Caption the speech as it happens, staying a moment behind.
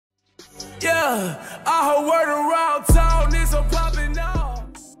Yeah, I heard word around town, it's a poppin' now.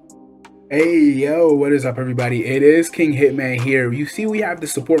 Hey yo, what is up everybody? It is King Hitman here. You see we have the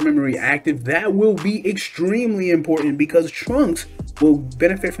support memory active. That will be extremely important because Trunks will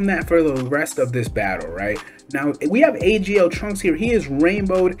benefit from that for the rest of this battle, right? Now we have Agl Trunks here. He is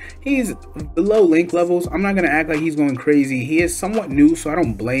rainbowed. He's below link levels. I'm not gonna act like he's going crazy. He is somewhat new, so I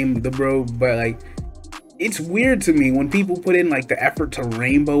don't blame the bro, but like it's weird to me when people put in like the effort to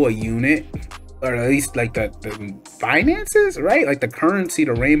rainbow a unit, or at least like the finances, right? Like the currency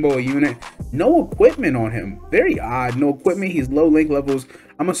to rainbow a unit. No equipment on him. Very odd. No equipment. He's low link levels.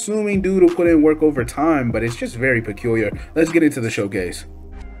 I'm assuming dude will put in work over time, but it's just very peculiar. Let's get into the showcase.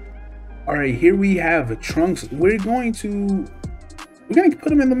 All right, here we have Trunks. We're going to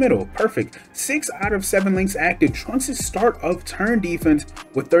put him in the middle. Perfect. 6 out of 7 links active. Trunks' start of turn defense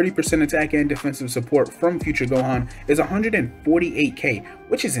with 30% attack and defensive support from Future Gohan is 148k,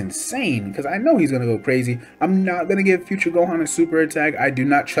 which is insane because I know he's going to go crazy. I'm not going to give Future Gohan a super attack. I do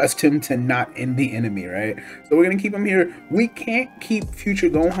not trust him to not end the enemy, right? So we're going to keep him here. We can't keep Future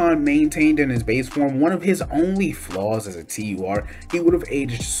Gohan maintained in his base form. One of his only flaws as a TUR. He would have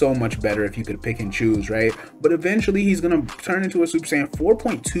aged so much better if you could pick and choose, right? But eventually he's going to turn into a Super Saiyan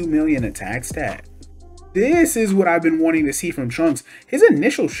 4.2 million attack stat. This is what I've been wanting to see from Trunks. His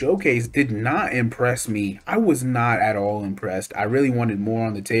initial showcase did not impress me. I was not at all impressed. I really wanted more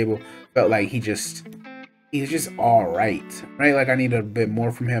on the table. Felt like he's just all right? Like I need a bit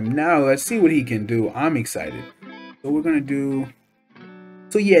more from him. Now let's see what he can do. I'm excited. So we're gonna do.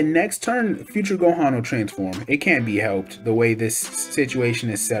 So yeah, next turn Future Gohan will transform. It can't be helped the way this situation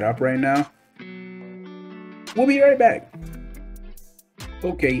is set up right now. We'll be right back.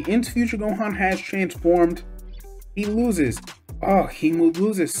 Okay, into Future Gohan has transformed. He loses. Oh, he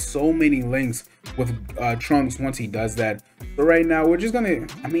loses so many links with Trunks once he does that. So right now, we're just gonna,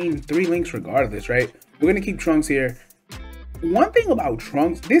 3 links regardless, right? We're gonna keep Trunks here. One thing about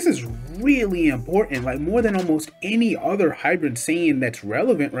Trunks, this is really important, like more than almost any other Hybrid Saiyan that's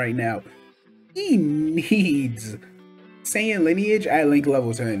relevant right now. He needs Saiyan lineage at link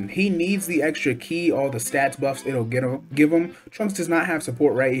level 10. He needs the extra key, all the stats buffs it'll give him. Trunks does not have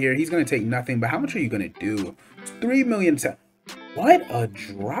support right here. He's going to take nothing, but how much are you going to do? 3 million. What a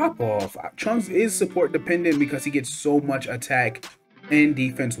drop off. Trunks is support dependent because he gets so much attack and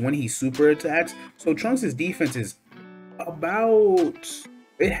defense when he super attacks. So Trunks' defense is about,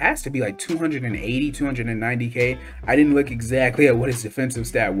 it has to be like 280, 290k. I didn't look exactly at what his defensive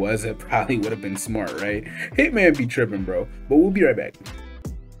stat was. It probably would have been smart, right? Hitman be tripping, bro. But we'll be right back.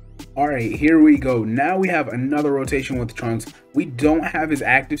 All right, here we go. Now we have another rotation with Trunks. We don't have his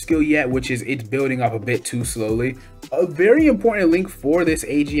active skill yet, which is it's building up a bit too slowly. A very important link for this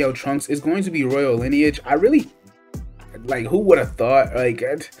Agl Trunks is going to be Royal Lineage. I really, like, who would have thought? Like,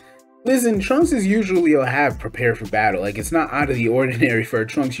 listen, Trunks is usually will have prepare for battle. Like, it's not out of the ordinary for a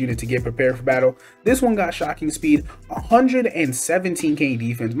Trunks unit to get prepared for battle. This one got shocking speed, 117k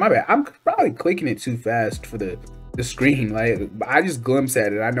defense. My bad, I'm probably clicking it too fast for the screen. Like, I just glimpsed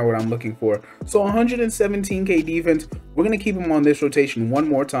at it. I know what I'm looking for. So 117k defense. We're gonna keep him on this rotation one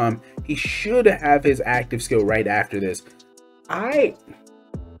more time. He should have his active skill right after this. I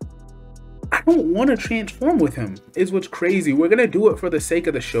don't want to transform with him, is what's crazy. We're gonna do it for the sake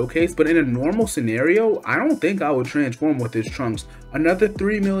of the showcase, but in a normal scenario, I don't think I would transform with this Trunks. Another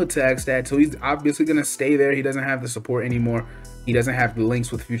 3 mil attack stat, so he's obviously gonna stay there. He doesn't have the support anymore. He doesn't have the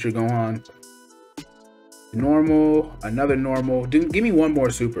links with Future Gohan. Normal, another normal. Dude, give me one more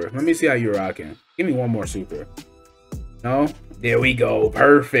super. Let me see how you're rocking. Give me one more super. No? There we go.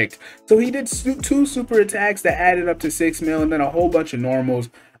 Perfect. So he did 2 super attacks that added up to 6 mil and then a whole bunch of normals.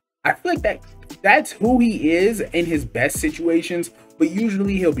 I feel like that's who he is in his best situations, but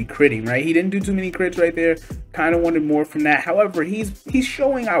usually he'll be critting, right? He didn't do too many crits right there. Kind of wanted more from that. However, he's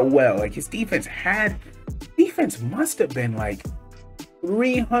showing out well. Like, his defense must have been like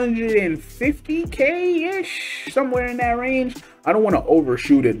 350k-ish, somewhere in that range. I don't want to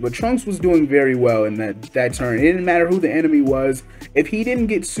overshoot it, but Trunks was doing very well in that turn. It didn't matter who the enemy was. If he didn't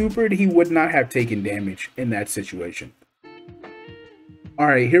get supered, he would not have taken damage in that situation. All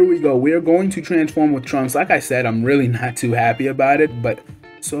right, here we go. We are going to transform with Trunks. Like I said, I'm really not too happy about it, but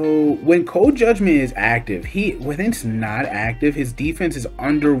so when Cold Judgment is active, when it's not active, his defense is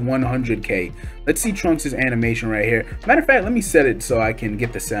under 100k. Let's see Trunks' animation right here. Matter of fact, let me set it so I can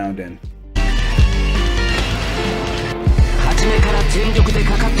get the sound in.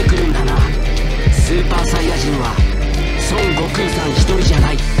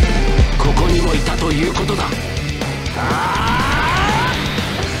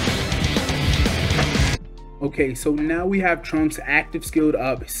 Okay, so now we have Trunks active skilled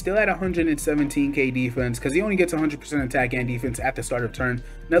up, still at 117k defense, because he only gets 100% attack and defense at the start of turn.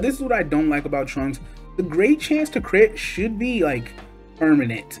 Now this is what I don't like about Trunks. The great chance to crit should be like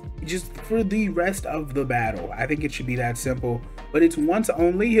permanent, just for the rest of the battle. I think it should be that simple, but it's once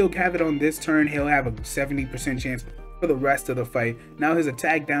only. He'll have it on this turn, he'll have a 70% chance for the rest of the fight. Now his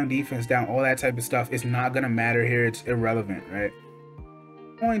attack down, defense down, all that type of stuff is not gonna matter here. It's irrelevant, right?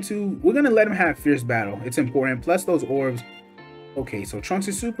 We're gonna let him have fierce battle. It's important, plus those orbs. Okay, so Trunks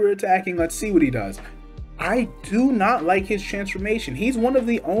is super attacking. Let's see what he does. I do not like his transformation. He's one of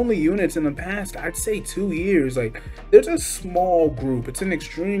the only units in the past, I'd say 2 years, like there's a small group, it's an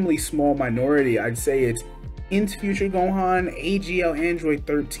extremely small minority. I'd say it's Int Future Gohan, AGL Android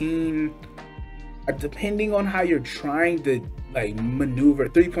 13, depending on how you're trying to like maneuver.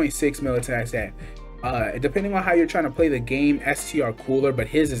 3.6 mil attacks at depending on how you're trying to play the game, STR cooler, but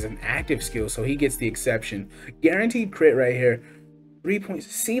his is an active skill, so he gets the exception. Guaranteed crit right here. 3 points.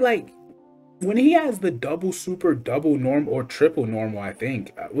 See, like when he has the double super, double norm, or triple normal, I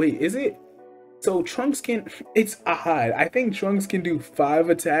think. Wait, is it? So Trunks can, it's odd. I think Trunks can do 5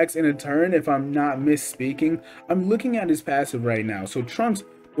 attacks in a turn if I'm not misspeaking. I'm looking at his passive right now. So Trunks,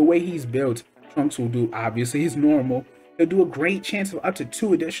 the way he's built, Trunks will do, obviously his normal. He'll do a great chance of up to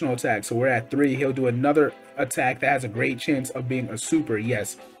 2 additional attacks. So we're at 3. He'll do another attack that has a great chance of being a super,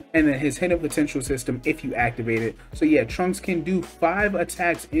 yes. And then his hidden potential system if you activate it. So yeah, Trunks can do 5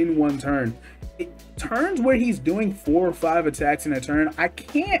 attacks in one turn. Turns where he's doing 4 or 5 attacks in a turn,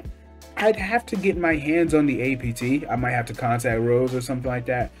 I'd have to get my hands on the APT. I might have to contact Rose or something like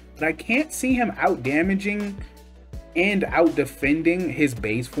that. But I can't see him out damaging and out defending his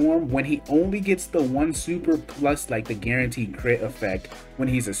base form when he only gets the 1 super plus like the guaranteed crit effect when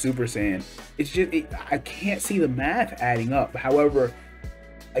he's a Super Saiyan. It's just, I can't see the math adding up. However,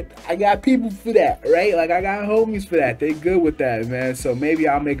 like, I got people for that, right? Like, I got homies for that. They good with that, man. So maybe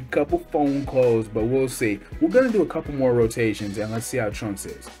I'll make a couple phone calls, but we'll see. We're gonna do a couple more rotations and let's see how Trunks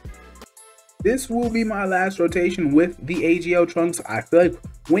is. This will be my last rotation with the AGL Trunks. I feel like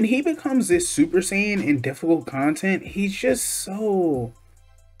when he becomes this Super Saiyan in difficult content, he's just so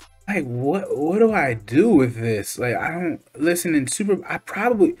like, what do I do with this? Like, I don't listen in Super. I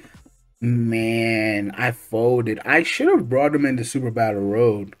probably, man, I folded. I should have brought him into Super Battle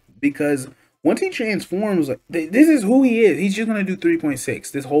Road, because once he transforms, like, this is who he is. He's just gonna do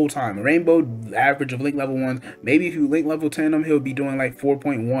 3.6 this whole time. Rainbow average of link level 1s. Maybe if you link level 10 him, he'll be doing like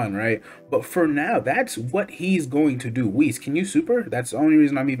 4.1, right? But for now, that's what he's going to do. Whis, can you super? That's the only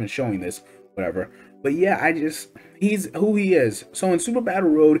reason I'm even showing this. Whatever. But yeah, he's who he is. So in Super Battle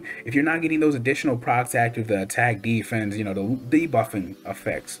Road, if you're not getting those additional procs active, the attack, defense, you know, the debuffing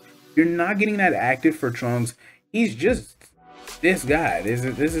effects, you're not getting that active for Trunks. He's just this guy. This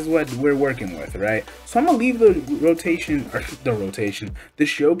is what we're working with, right? So I'm gonna leave the rotation, or the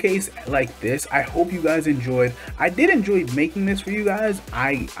showcase like this. I hope you guys enjoyed. I did enjoy making this for you guys.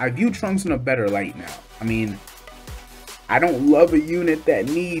 I view Trunks in a better light now. I mean, I don't love a unit that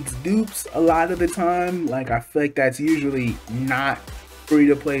needs dupes a lot of the time. Like, I feel like that's usually not free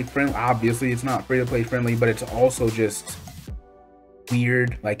to play friendly. Obviously it's not free to play friendly, but it's also just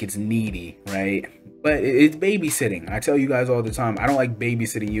weird, like it's needy, right? But it's babysitting. I tell you guys all the time, I don't like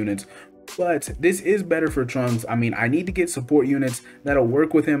babysitting units, but this is better for Trunks. I mean, I need to get support units that'll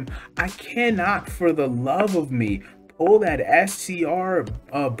work with him. I cannot for the love of me pull that STR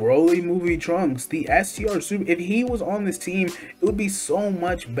Broly movie Trunks. The STR super, if he was on this team, it would be so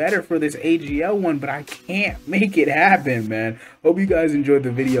much better for this AGL one, but I can't make it happen, man. Hope you guys enjoyed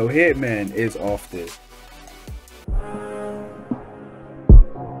the video. Hitman is off this.